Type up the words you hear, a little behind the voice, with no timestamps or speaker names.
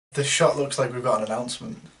This shot looks like we've got an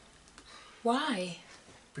announcement. Why?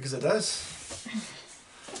 Because it does.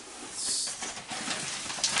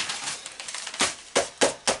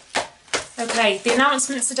 Okay, the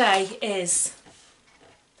announcement today is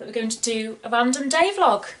that we're going to do a random day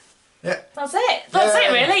vlog. Yeah. That's it. That's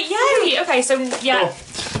it, really. Yay! Okay, so yeah.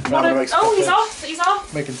 Cool. Oh, he's off. He's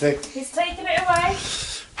off. Making tea. He's taking it away.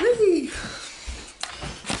 Whee!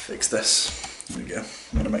 Fix this. There we go. I'm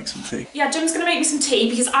going to make some tea. Yeah, Jim's going to make me some tea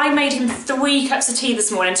because I made him 3 cups of tea this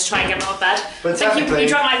morning to try and get him out of bed. But I think you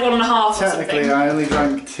drank like 1.5 or something. Technically, I only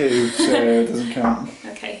drank 2, so it doesn't count.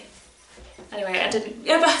 Okay. Anyway, I didn't.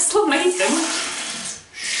 Yeah, but I still made them.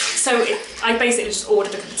 So I basically just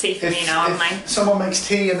ordered a cup of tea for me now, haven't I? If someone makes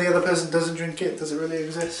tea and the other person doesn't drink it, does it really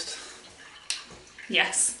exist?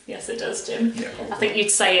 Yes, yes it does, Jim. Yeah, I think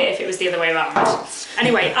you'd say it if it was the other way around.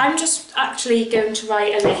 Anyway, I'm just actually going to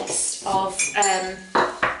write a list of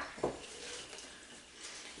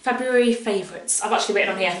February favourites. I've actually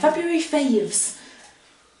written on here, February faves.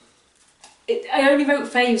 I only wrote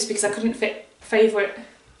faves because I couldn't fit favourite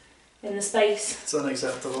in the space. It's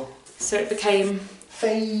unacceptable. So it became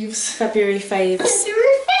Faves. February faves.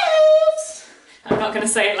 February faves! I'm not going to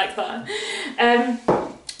say it like that.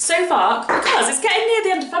 So far, because it's getting near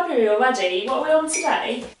the end of February already, what are we on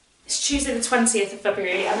today? It's Tuesday the 20th of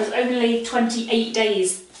February and there's only 28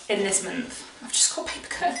 days in this month. I've just got paper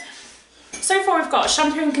cut. So far we've got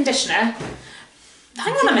shampoo and conditioner.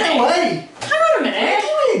 Hang on a minute. No way! Hang on a minute.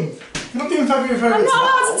 What are you doing? You're not doing February favourites. I'm not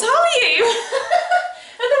allowed to tell you.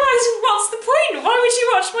 Otherwise, what's the point? Why would you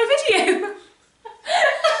watch my video?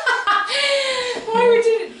 Why would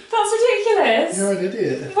you? That's ridiculous. You're an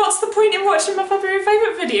idiot. What's the point in watching my February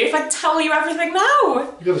favourite video if I tell you everything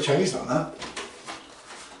now? You've got to change that now.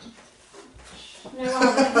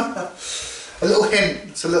 No, A little hint,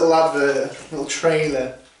 it's a little advert, a little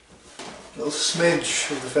trailer, a little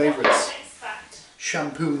smidge of the favourites.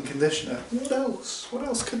 Shampoo and conditioner. What else? What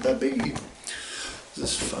else could there be?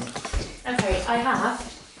 This is fun. Okay, I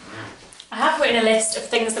have written a list of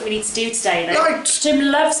things that we need to do today. Though. Right.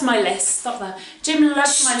 Jim loves my list. Stop there. Jim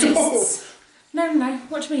loves my lists. No, no.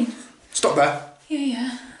 What do you mean? Stop there.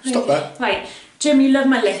 Yeah. Stop there. Right, Jim, you love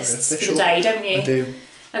my lists for the day, don't you? I do.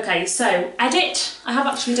 Okay, so edit. I have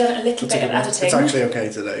actually done a little bit of editing. It's actually okay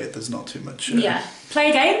today. There's not too much. Yeah.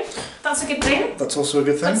 Play a game. That's a good thing. That's also a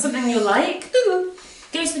good thing. That's something you'll like.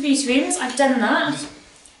 Go to the beauty rooms. I've done that.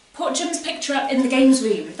 Put Jim's picture up in the games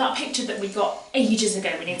room. That picture that we got ages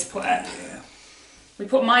ago we need to put up. Yeah. We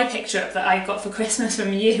put my picture up that I got for Christmas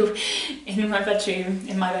from you in my bedroom.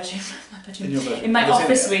 In my bedroom. In your bedroom. In my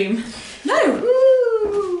office room. No!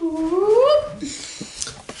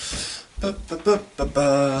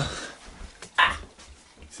 Ah.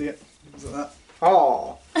 See it? Is it that?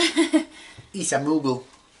 Oh! He's a Moogle.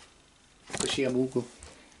 Was she a Moogle?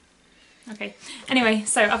 Okay. Anyway,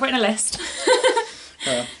 so I've written a list.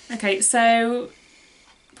 Yeah. Okay, so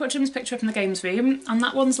put Jim's picture up in the games room, and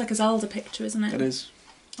that one's like a Zelda picture, isn't it? It is.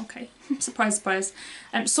 Okay, surprise, surprise.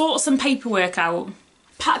 Sort some paperwork out.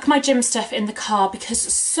 Pack my gym stuff in the car because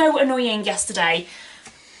it's so annoying yesterday.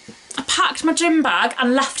 I packed my gym bag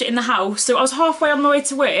and left it in the house, so I was halfway on my way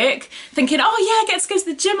to work thinking, oh yeah, I get to go to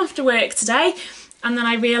the gym after work today. And then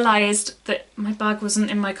I realised that my bag wasn't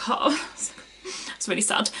in my car. It's really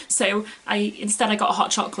sad. So instead I got a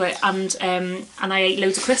hot chocolate and I ate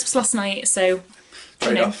loads of crisps last night. So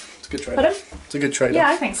Trade-off. It's a good trade-off. Pardon? It's a good trade-off. Yeah,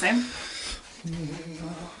 I think so.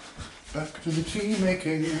 Back to the tea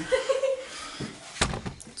making.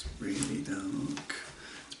 It's really dark.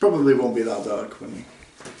 It probably won't be that dark when we...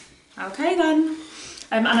 Okay then.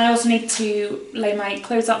 And I also need to lay my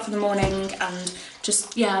clothes out for the morning and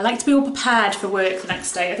just, yeah, I like to be all prepared for work the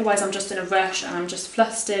next day. Otherwise I'm just in a rush and I'm just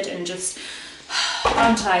flustered and just,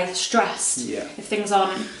 aren't I, stressed. Yeah. If things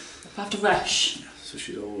aren't, if I have to rush. Yeah, so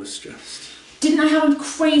she's always stressed. Didn't I have a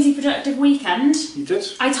crazy productive weekend? You did?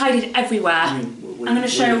 I tidied everywhere. I mean, I'm going to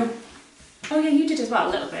show... Oh yeah, you did as well,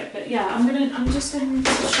 a little bit, but yeah, I'm just going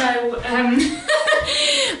to show,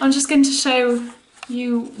 I'm just going to show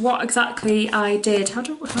you what exactly I did. How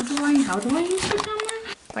do I use the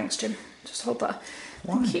camera? Thanks, Jim. Just hold that.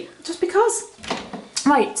 Why? Thank you. Just because.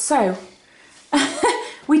 Right, so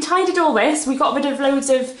we tidied all this. We got rid of loads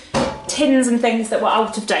of tins and things that were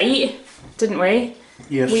out of date, didn't we?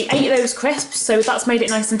 Yes. We ate those crisps, so that's made it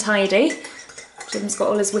nice and tidy. Jim's got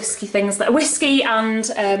all his whiskey things, that whiskey and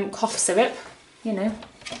cough syrup, you know,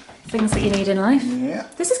 things that you need in life. Yeah.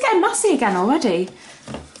 This is getting messy again already.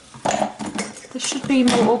 This should be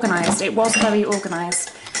more organised. It was very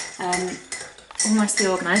organised, all nicely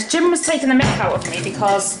organised. Jim was taking the mick out of me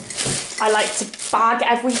because I like to bag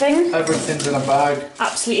everything. Everything's in a bag.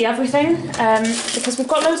 Absolutely everything. Because we've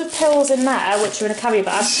got loads of pills in there, which are in a carrier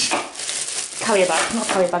bag. Carrier bag, not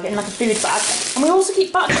carrier bag, in like a food bag. And we also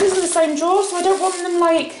keep batteries in the same drawer, so I don't want them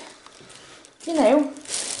like, you know,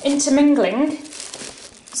 intermingling.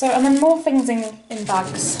 So, and then more things in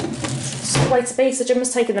bags. It's the way to be. So Jim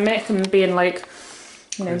was taking the mick and being like,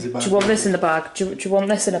 you know, do you want this in the bag? Do you want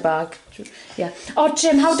this in a bag? Yeah. Oh,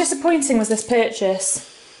 Jim, how disappointing was this purchase?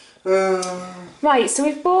 Right, so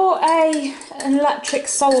we've bought an electric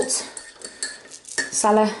salt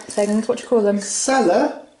cellar thing. What do you call them?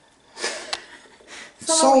 Cellar?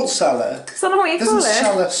 Salt cellar? Is that not what you call it? Doesn't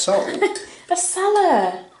cellar salt? A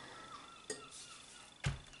cellar.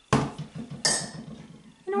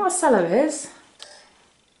 You know what a cellar is?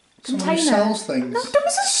 Someone who sells things. No, that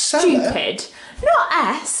was so stupid. Not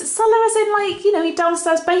S. Cellar as in like, you know, your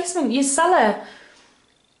downstairs basement, your cellar.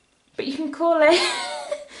 But you can call it...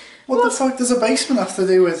 What the fuck does a basement have to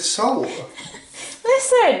do with salt?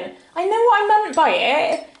 Listen, I know what I meant by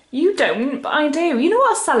it. You don't, but I do. You know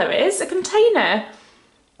what a cellar is? A container.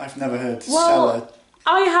 I've never heard cellar.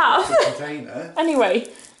 I have. A container. Anyway,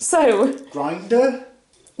 so... Grinder?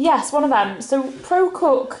 Yes, one of them. So, Pro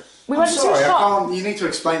Cook. We went to a shop. I can't. You need to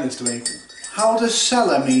explain this to me. How does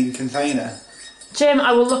cellar mean container? Jim,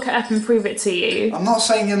 I will look it up and prove it to you. I'm not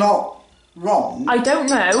saying you're not wrong. I don't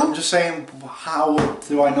know. I'm just saying, how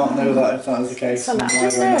do I not know that if that was the case? Cellar. Why I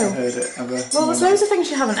have don't I know. never heard it ever? Well, there's loads of things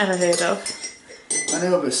you haven't ever heard of. I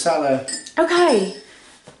know, but cellar. Okay.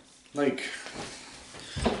 Like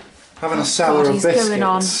having a cellar of biscuits. Going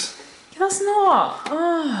on. That's not.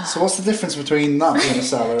 Oh. So what's the difference between that being a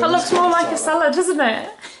cellar? That looks more like a cellar, doesn't it?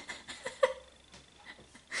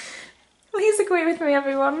 Please agree with me,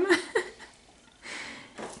 everyone.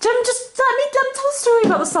 Jim, just let me tell a story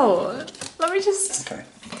about the salt. Let me just... Okay.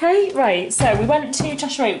 Okay, right. So we went to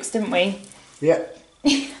Cheshire Oaks, didn't we? Yeah.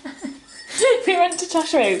 We went to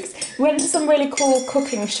Cheshire Oaks. We went to some really cool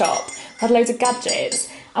cooking shop. Had loads of gadgets.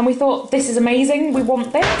 And we thought, this is amazing. We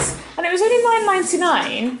want this. And it was only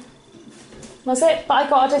 $9.99. Was it? But I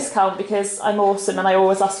got a discount because I'm awesome and I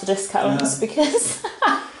always ask for discounts because...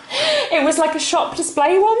 It was like a shop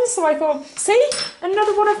display one, so I thought, see?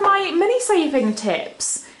 Another one of my mini-saving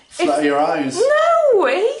tips. Flutter your eyes. No!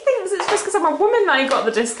 He thinks it's just because I'm a woman that I got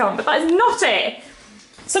the discount, but that is not it.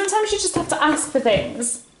 Sometimes you just have to ask for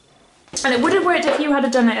things. And it would have worked if you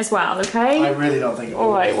had done it as well, okay? I really don't think it would.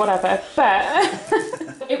 Alright, whatever.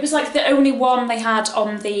 But it was like the only one they had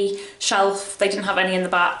on the shelf. They didn't have any in the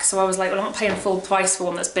back, so I was like, well, I'm not paying full price for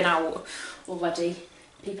one that's been out already.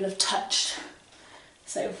 People have touched.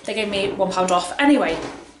 So they gave me £1 off. Anyway,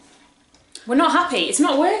 we're not happy. It's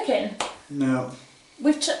not working. No.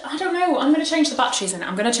 I don't know. I'm going to change the batteries in it.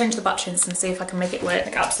 I'm going to change the batteries and see if I can make it work.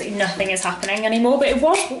 Like absolutely nothing is happening anymore. But it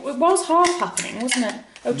was half happening, wasn't it?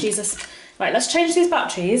 Oh Jesus! Right, let's change these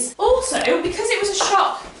batteries. Also, because it was a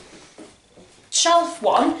shop shelf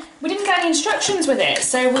one, we didn't get any instructions with it.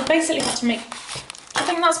 So we basically had to make. I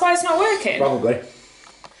think that's why it's not working. Probably.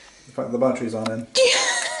 In fact, the batteries aren't in.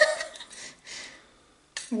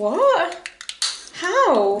 What?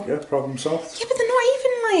 How? Yeah, problem solved. Yeah, but they're not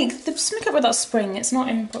even like, there's something up with that spring, it's not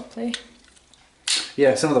in properly.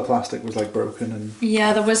 Yeah, some of the plastic was like broken and...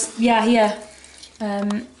 Yeah, there was, yeah.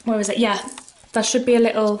 Where was it? Yeah, there should be a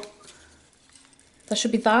little, there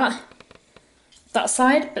should be that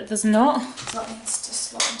side, but there's not. That needs to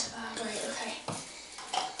slot into there, right, okay.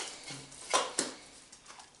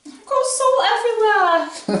 I've got salt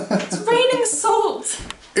everywhere! It's raining salt!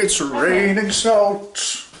 It's raining salt!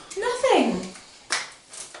 Nothing!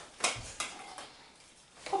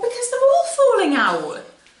 Oh, because they're all falling out!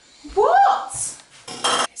 What?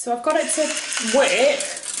 So I've got it to work.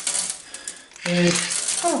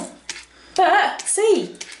 Oh. But,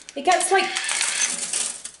 see, it gets like...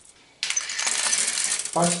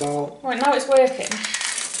 Bye, salt. Right, now it's working.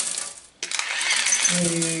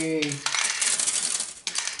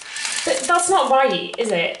 But that's not right,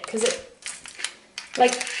 is it? Because it...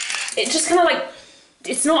 Like, it just kind of like...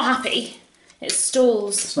 It's not happy. It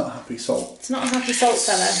stalls. It's not happy salt. It's not a happy salt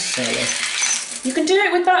cellar. You can do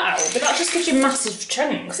it with that out, but that just gives you massive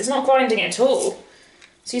chunks. It's not grinding it at all.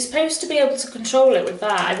 So you're supposed to be able to control it with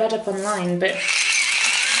that. I read up online, but...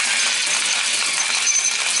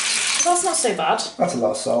 That's not so bad. That's a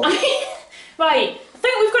lot of salt. Right, I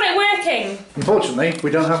think we've got it working. Unfortunately, we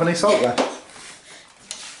don't have any salt left.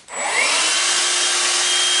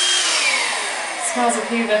 Smells of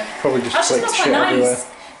Hoover. Probably just actually flaked smells shit quite nice. everywhere.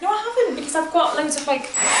 No, I haven't, because I've got loads of like...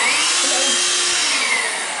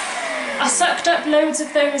 I sucked up loads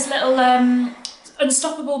of those little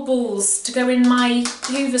unstoppable balls to go in my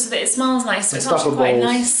hoover so that it smells nice. So it's actually quite a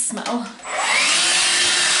nice smell.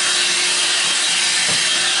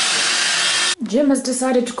 Jim has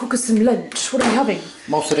decided to cook us some lunch. What are we having?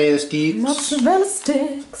 Mozzarella sticks. Mozzarella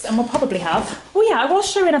sticks. And we'll probably have... Oh yeah, I was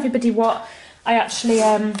showing everybody what I actually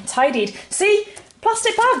tidied. See?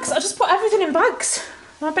 Plastic bags. I just put everything in bags.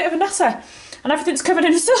 I'm a bit of a nutter. And everything's covered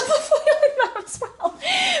in silver foil in there as well.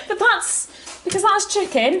 But that's... Because that's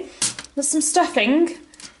chicken. There's some stuffing.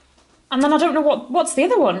 And then I don't know what's the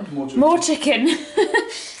other one? More chicken.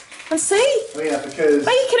 And see? Oh yeah, because...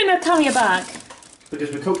 Bacon in a carrier bag.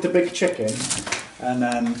 Because we cooked the big chicken, and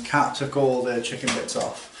then Kat took all the chicken bits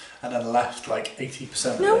off, and then left like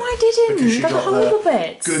 80% of it. No, I didn't. Because she got the horrible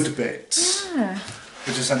bits. Good bits. Yeah.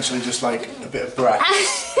 Which is essentially just like a bit of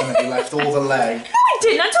breast, and then you left all the leg. No, I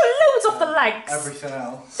didn't. I took loads off the legs. Everything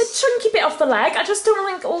else. The chunky bit off the leg. I just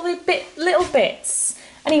don't like all the little bits.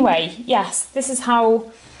 Anyway, yes, this is how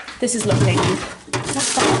this is looking.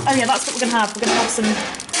 What's that? Oh yeah, that's what we're gonna have. We're gonna have some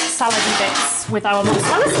salady bits with our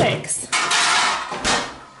mozzarella sticks.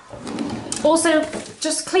 Also,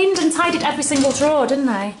 just cleaned and tidied every single drawer, didn't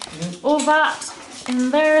I? All that in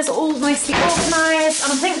there is all nicely organised,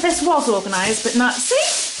 and I think this was organised, but not.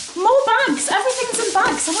 See, more bags. Everything's in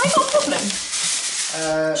bags. Am I got a problem?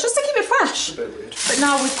 Just to keep it fresh. A bit weird. But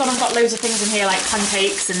now we've gone and got loads of things in here, like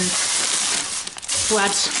pancakes and bread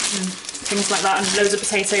and things like that, and loads of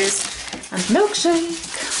potatoes and milkshake.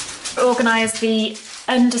 Organised the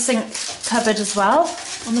under sink cupboard as well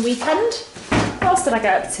on the weekend. What else did I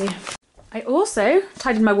get up to? I also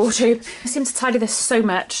tidied my wardrobe. I seem to tidy this so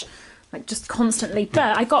much, like just constantly,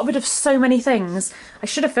 but I got rid of so many things. I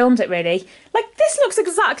should have filmed it really. Like this looks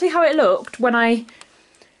exactly how it looked when I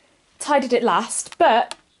tidied it last,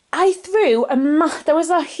 but I threw there was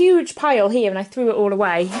a huge pile here and I threw it all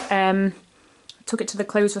away. Took it to the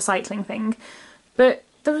clothes recycling thing, but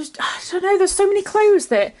there was, I don't know, there's so many clothes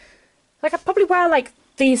that, like I probably wear like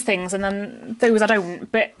these things and then those I don't,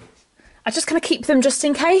 but I just kind of keep them just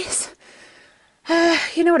in case.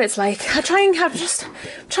 You know what it's like. I try and have just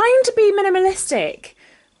trying to be minimalistic,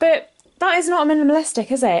 but that is not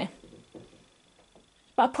minimalistic, is it?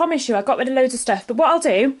 But I promise you, I got rid of loads of stuff. But what I'll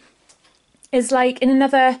do is, like, in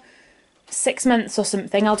another 6 months or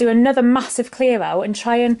something, I'll do another massive clear out and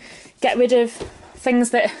try and get rid of things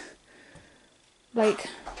that, like,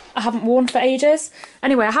 I haven't worn for ages.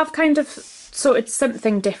 Anyway, I have kind of sorted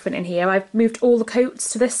something different in here. I've moved all the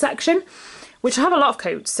coats to this section, which I have a lot of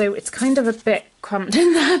coats, so it's kind of a bit cramped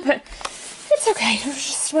in there, but it's okay.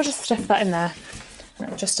 We'll just stuff that in there. And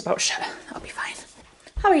it'll just about shut. That'll be fine.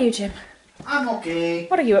 How are you, Jim? I'm okay.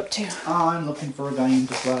 What are you up to? I'm looking for a game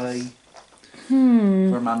to play.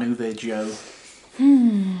 For my new video.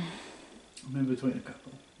 I'm in between a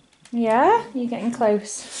couple. Yeah? You're getting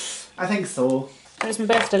close. I think so. It was my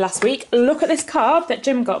birthday last week. Look at this card that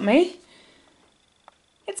Jim got me.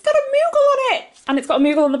 It's got a Moogle on it! And it's got a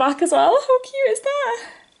Moogle on the back as well. How cute is that?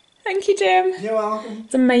 Thank you, Jim. You're welcome.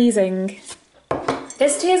 It's amazing.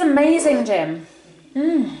 This tea is amazing, Jim.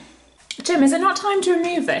 Jim, is it not time to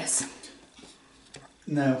remove this?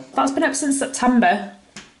 No. That's been up since September.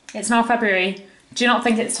 It's now February. Do you not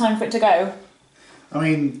think it's time for it to go? I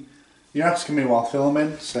mean, you're asking me while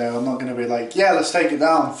filming, so I'm not going to be like, yeah, let's take it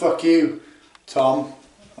down. Fuck you, Tom.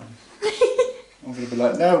 I'm going to be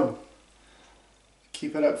like, no.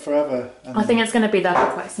 Keep it up forever. I think it's going to be there for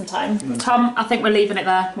quite some time. Tom, I think we're leaving it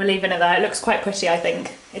there. We're leaving it there. It looks quite pretty, I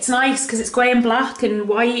think. It's nice because it's grey and black and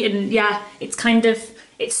white and yeah, it's kind of,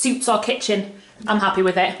 it suits our kitchen. I'm happy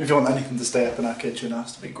with it. If you want anything to stay up in our kitchen, it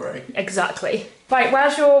has to be grey. Exactly. Right, where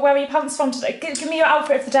are your pants from today? Give me your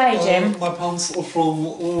outfit of the day, Jim. My pants are from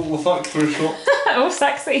the factory shop. Oh,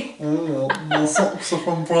 sexy. My socks are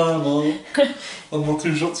from Primark. And my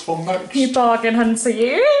t-shirts from Next. You bargain hunter,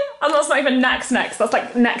 you. And that's not even next, that's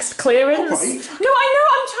like next clearance. Right. No, I know,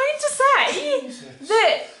 I'm trying to say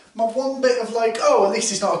that... My one bit of like, oh, at least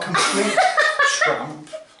he's not a complete tramp.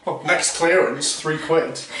 Oh, next clearance, £3.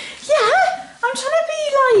 Yeah, I'm trying to be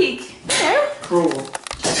like, you know... Cruel.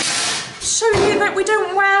 Show you that we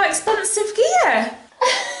don't wear expensive gear.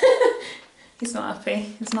 He's not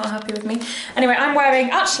happy. He's not happy with me. Anyway, I'm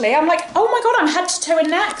like, oh my god, I'm head to toe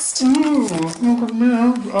in Next. Look at me,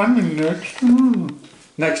 I'm in Next.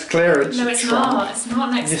 Next clearance. No, it's tramp. not. It's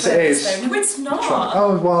not Next Yes, clearance, it is. though. No, it's not. Tramp.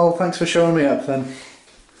 Oh, well, thanks for showing me up then.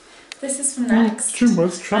 This is from Next. Too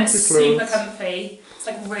much And it's trampy super clothes. comfy. It's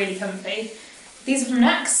like really comfy. These are from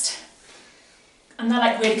Next. And they're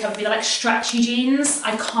like really comfy. They're like stretchy jeans.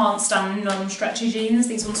 I can't stand non-stretchy jeans.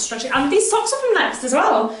 These ones stretchy. And these socks are from Next as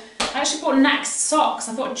well. I actually bought Next socks.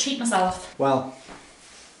 I thought I'd cheat myself. Well,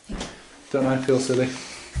 don't I feel silly?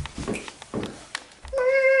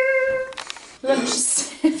 lunch is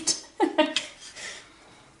served.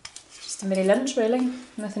 Just a mini lunch really.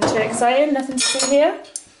 Nothing too exciting, nothing to see here.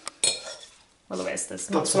 Well, there is, there's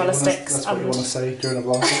mozzarella sticks. That's what you want to say during a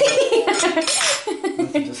vlog.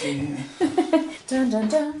 Nothing to see here. Dun dun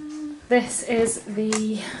dun. This is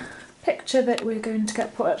the picture that we're going to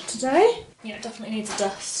get put up today. Yeah, it definitely needs a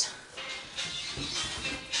dust.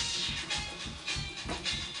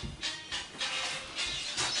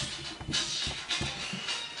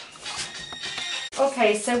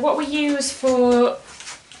 Okay, so what we use for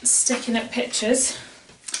sticking up pictures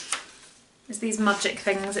is these magic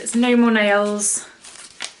things. It's no more nails,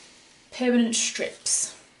 permanent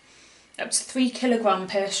strips. Up to 3 kg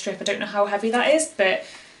per strip. I don't know how heavy that is, but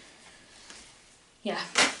yeah,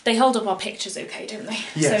 they hold up our pictures okay, don't they?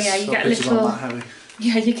 Yes, so yeah, you get a little. That heavy.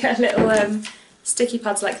 Yeah, you get a little sticky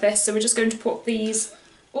pads like this. So we're just going to put these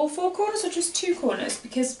all 4 corners or just 2 corners,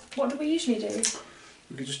 because what do we usually do?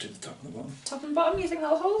 We could just do the top and the bottom. Top and bottom, you think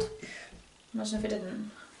that'll hold? Imagine if it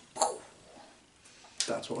didn't.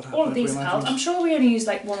 That's what would happen. All of these held. I'm sure we only use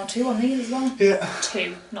like 1 or 2 on these as well. Yeah.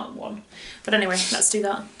 2, not 1. But anyway, let's do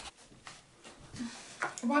that.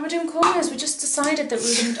 Why am I doing corners? We just decided that we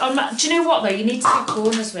were going to... do you know what though? You need to do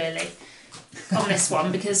corners really on this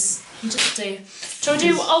one, because you just do... Shall we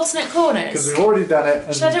do alternate corners? Because we've already done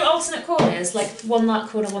it. Should I do alternate corners? Like one that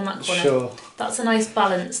corner, one that corner? Sure. That's a nice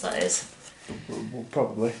balance, that is. Well,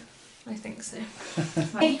 probably. I think so.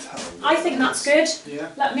 Right. I think that's good. Yeah.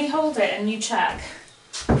 Let me hold it and you check.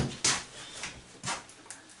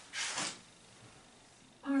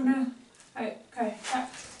 Oh no. Right, okay.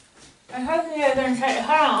 I hope you don't take it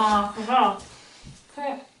off.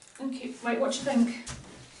 Okay, thank you. Wait, what do you think?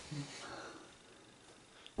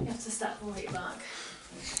 You have to step right back.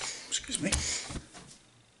 Excuse me.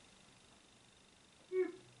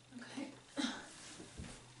 Okay.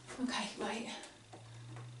 Okay, right.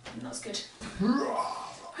 That's good.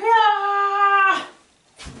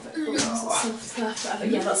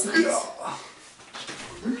 Yeah, that's nice.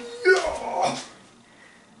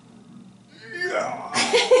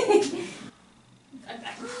 I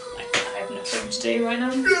have nothing to do right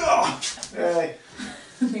now. Hey.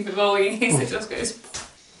 I think of all you use, it just goes.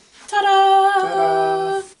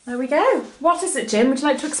 Ta-da! There we go. What is it, Jim? Would you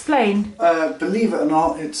like to explain? Believe it or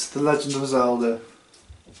not, it's The Legend of Zelda.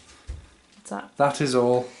 What's that? That is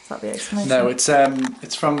all. Is that the explanation? No,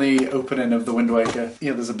 it's from the opening of the Wind Waker.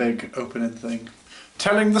 Yeah, there's a big opening thing.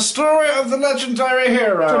 Telling the story of the legendary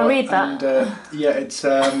hero. Do you want to read that? And, yeah, it's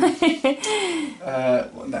well,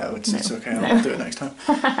 no, it's okay. I'll do it next time.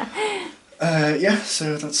 Yeah,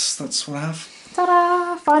 so that's what I have.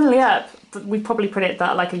 Ta-da! Finally up. We probably put it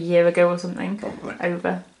that like a year ago or something. Probably.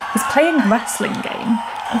 Over. He's playing a wrestling game.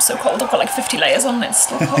 I'm so cold. I've got like 50 layers on. It's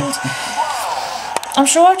still cold. I'm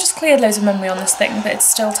sure I've just cleared loads of memory on this thing, but it's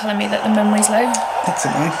still telling me that the memory's low. That's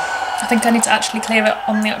annoying. I think I need to actually clear it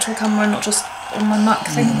on the actual camera and not just on my Mac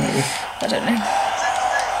thing. Maybe. I don't know.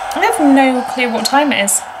 I have no clue what time it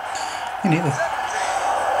is. Me neither.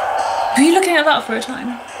 Are you looking at that for a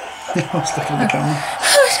time? I was looking at the camera.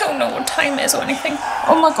 I don't know what time it is or anything.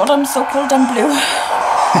 Oh my god, I'm so cold and blue.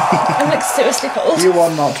 I'm like seriously cold. You are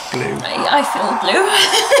not blue. I feel blue.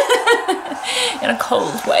 In a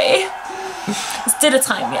cold way. It's dinner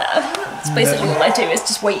time, yeah. It's basically all I do is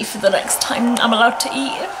just wait for the next time I'm allowed to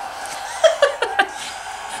eat.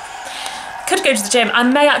 Could go to the gym. I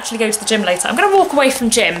may actually go to the gym later. I'm going to walk away from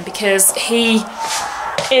Jim because he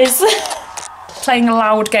is playing a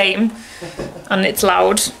loud game. And it's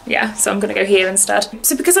loud, yeah, so I'm going to go here instead.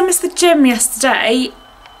 So because I missed the gym yesterday,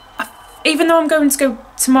 even though I'm going to go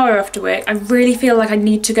tomorrow after work, I really feel like I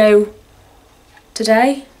need to go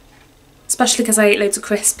today. Especially because I ate loads of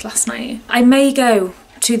crisps last night. I may go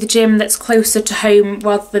to the gym that's closer to home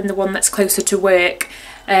rather than the one that's closer to work.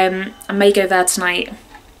 I may go there tonight.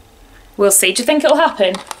 We'll see. Do you think it'll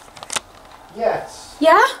happen? Yes.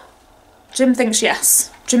 Yeah? Jim thinks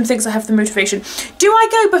yes. Jim thinks I have the motivation. Do I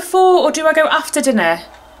go before or do I go after dinner?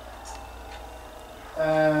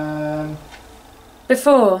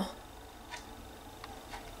 Before.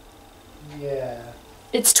 Yeah.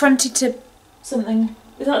 It's 20 to something.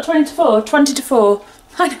 Is that 20 to 4? 20 to 4.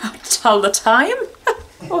 I know how to tell the time.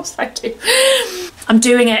 Of course I do. I'm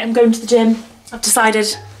doing it. I'm going to the gym. I've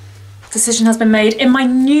decided. Decision has been made. In my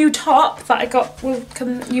new top that I got, well,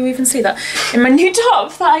 can you even see that? In my new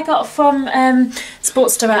top that I got from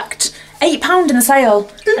Sports Direct, £8 in the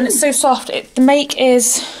sale. Ooh. And it's so soft. The make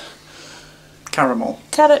is... Caramel.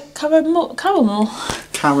 Caramel. Caramel.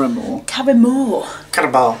 Caramel. Caramel.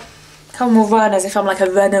 Caramel run, as if I'm like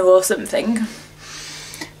a runner or something.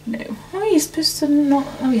 No. Oh, you're supposed to not...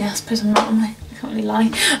 Oh yeah, I suppose I'm not, am I? I can't really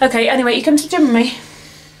lie. Okay, anyway, you come to the gym with me.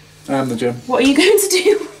 I'm the gym. What are you going to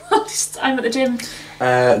do whilst I'm at the gym?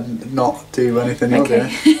 Not do anything.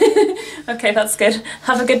 Okay. Okay, that's good.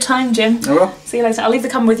 Have a good time, Jim. I will. See you later. I'll leave the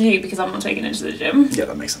camera with you because I'm not taking it to the gym. Yeah,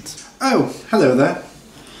 that makes sense. Oh, hello there.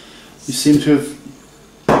 You seem to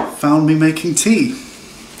have found me making tea.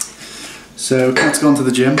 So, Kat's gone to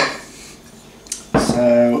the gym.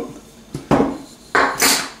 So,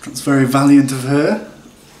 that's very valiant of her.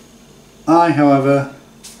 I, however,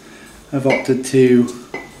 have opted to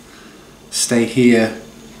stay here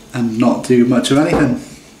and not do much of anything.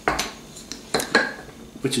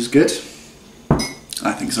 Which is good.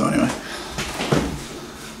 I think so anyway.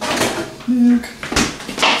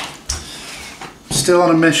 Still on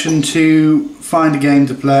a mission to find a game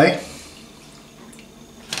to play.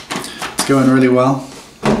 It's going really well.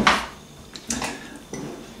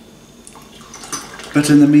 But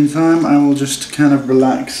in the meantime, I will just kind of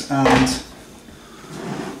relax and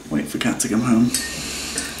wait for Kat to come home.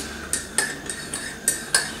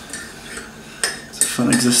 It's a fun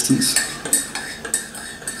existence.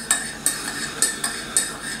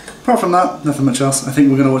 Apart from that, nothing much else. I think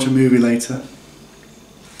we're going to watch a movie later.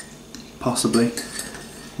 Possibly.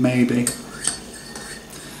 Maybe.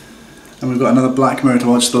 And we've got another Black Mirror to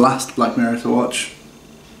watch, the last Black Mirror to watch.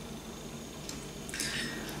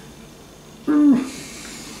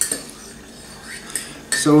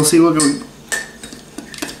 So we'll see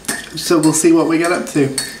what we get up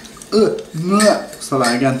to. Start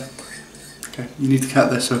that again. Okay, you need to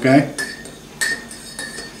cut this, okay?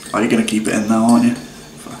 Oh, you're going to keep it in now, aren't you?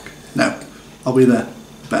 Fuck. No, I'll be there.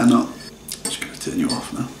 Better not. I'm just going to turn you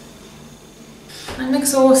off now. I'm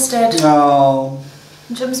exhausted. No.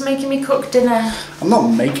 Jim's making me cook dinner. I'm not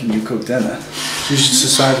making you cook dinner. She's just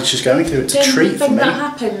decided she's going to. It's a Jim, treat the for thing me. that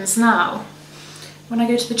happens now, when I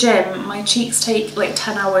go to the gym, my cheeks take like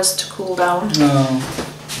 10 hours to cool down. No.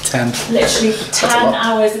 10. Literally 10 a lot.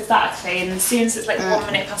 hours exactly, and as soon as it's like 1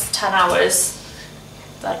 minute past 10 hours,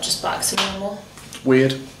 they're just back to normal.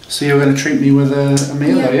 Weird. So you're going to treat me with a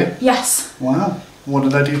meal, are you? Yes. Wow. What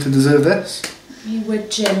did I do to deserve this? You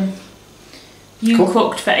would, Jim. You Cool.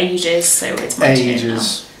 cooked for ages, so it's my turn now.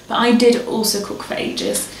 Ages. But I did also cook for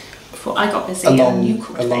ages before I got busy, and you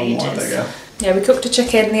cooked a for long ages. while ago. Yeah, we cooked a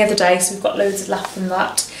chicken the other day, so we've got loads left from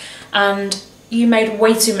that. And you made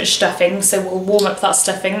way too much stuffing, so we'll warm up that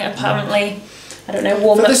stuffing. Apparently, I don't know,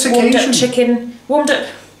 warmed up chicken. Warmed up.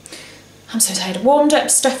 I'm so tired. Warmed up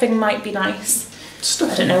stuffing might be nice.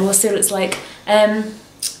 Stuffing. I don't know. We'll see what it's like.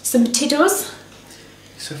 Some potatoes.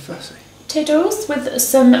 So fussy. Potatoes with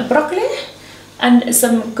some broccoli and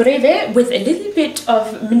some gravy with a little bit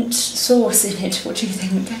of mint sauce in it. What do you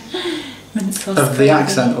think? Mint sauce. Of the gravy.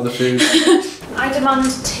 accent or the food? I demand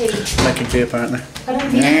tea. Making tea apparently. I don't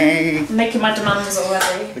think I'm making my demands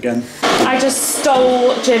already. Again. I just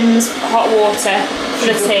stole Jim's hot water for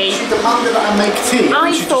the tea. She demanded that I make tea.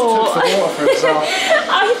 I she thought- just took the water for herself.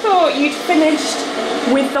 I thought you'd finished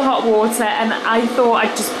with the hot water and I thought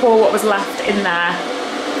I'd just pour what was left in there.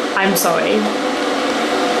 I'm sorry.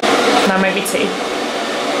 Now make me tea.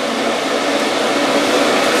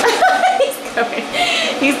 He's going.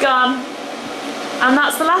 He's gone. And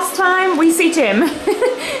that's the last time we see Jim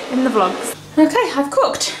in the vlogs. Okay, I've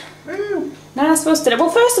cooked. Now I'm supposed to. Well,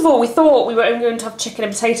 first of all, we thought we were only going to have chicken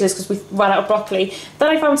and potatoes because we ran out of broccoli.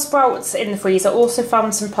 Then I found sprouts in the freezer. Also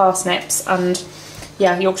found some parsnips and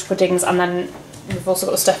yeah, Yorkshire puddings, and then we've also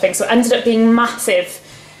got the stuffing. So it ended up being massive,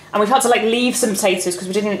 and we've had to like leave some potatoes because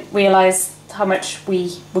we didn't realise how much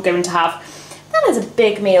we were going to have. That is a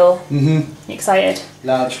big meal. You excited?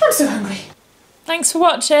 Large. I'm so hungry. Thanks for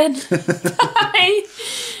watching. Bye.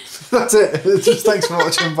 That's it. Just thanks for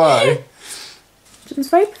watching. Bye. Jim's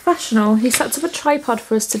very professional. He sets up a tripod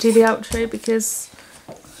for us to do the outro because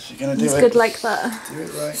She's gonna do he's it. good like that. Do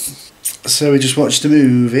it right. So we just watched a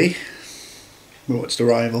movie. We watched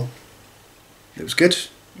Arrival. It was good. It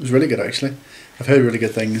was really good actually. I've heard really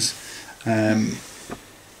good things.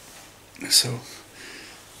 So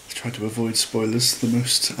I tried to avoid spoilers the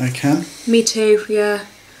most I can. Me too, yeah.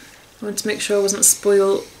 I wanted to make sure I wasn't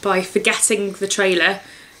spoiled by forgetting the trailer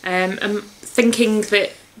and thinking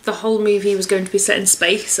that the whole movie was going to be set in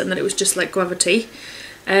space and that it was just like Gravity.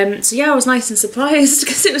 So yeah, I was nice and surprised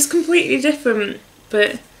because it was completely different,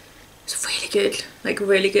 but it's really good, like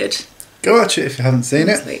really good. Go watch it if you haven't seen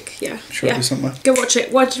it. Like, yeah, I'm sure it'll be somewhere. Go watch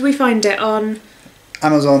it. Where did we find it? On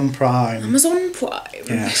Amazon Prime. Amazon Prime.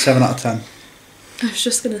 Yeah, 7 out of 10. I was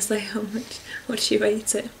just going to say how much, what do you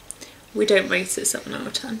rate it? We don't rate it 7 out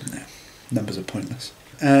of 10. No, numbers are pointless.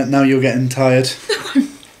 Now you're getting tired.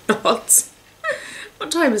 Not.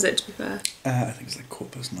 What time is it, to be fair? I think it's like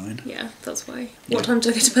 9:15. Yeah, that's why. Yeah. What time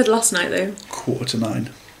did I go to bed last night, though?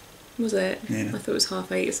 9:45. Was it? Yeah. I thought it was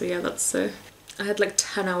 8:30, so yeah, that's... I had like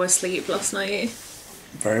 10 hours sleep last night.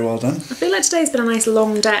 Very well done. I feel like today's been a nice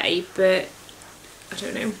long day, but I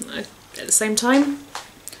don't know. At the same time,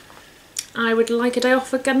 I would like a day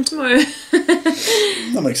off again tomorrow.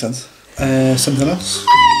 That makes sense. Something else?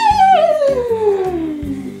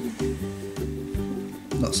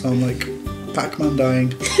 That sound like Pac-Man dying.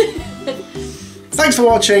 Thanks for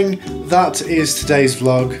watching. That is today's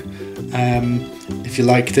vlog. If you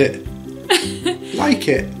liked it, like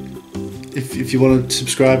it. If you want to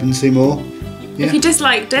subscribe and see more. Yeah. If you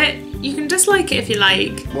disliked it, you can dislike it if you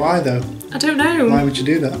like. Why though? I don't know. Why would you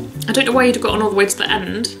do that? I don't know why you'd have gotten all the way to the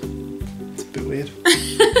end. It's a bit weird.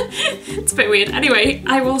 It's a bit weird. Anyway,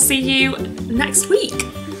 I will see you next week.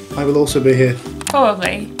 I will also be here.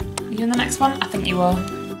 Probably. Are you in the next one? I think you are.